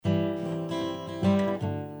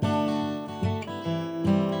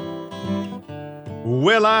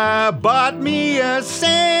Well, I bought me a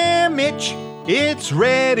sandwich. It's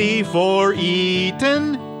ready for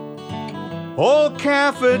eating. Old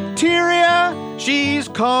cafeteria, she's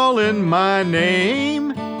calling my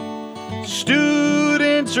name.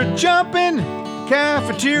 Students are jumping,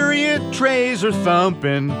 cafeteria trays are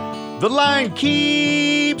thumping. The line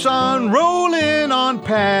keeps on rolling on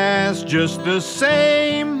past just the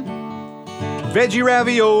same. Veggie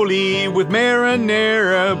ravioli with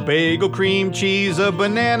marinara, bagel, cream cheese, a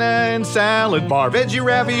banana, and salad bar. Veggie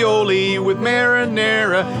ravioli with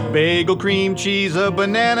marinara, bagel, cream cheese, a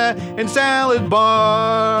banana, and salad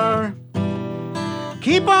bar.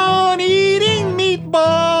 Keep on eating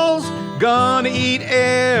meatballs. Gonna eat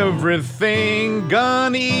everything.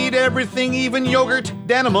 Gonna eat everything, even yogurt,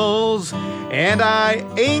 Danimals. And I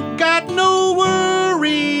ain't got no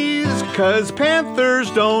worries, 'cause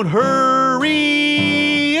Panthers don't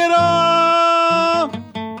hurry at all.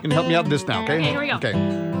 You can help me out with this now, okay? Okay, here we go. Okay.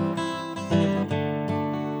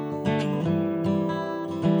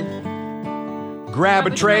 Grab a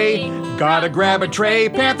tray, gotta grab a tray,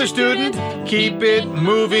 Panther student, keep it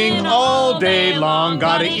moving all day long.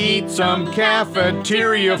 Gotta eat some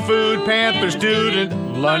cafeteria food, Panther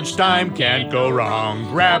student, lunchtime can't go wrong.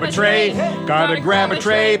 Grab a tray, gotta grab a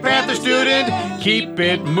tray, Panther student, keep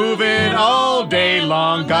it moving all day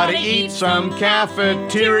long. Gotta eat some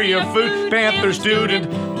cafeteria food, Panther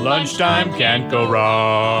student, lunchtime can't go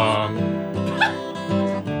wrong.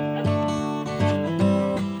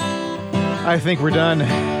 I think we're done.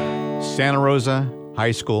 Santa Rosa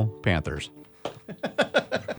High School Panthers.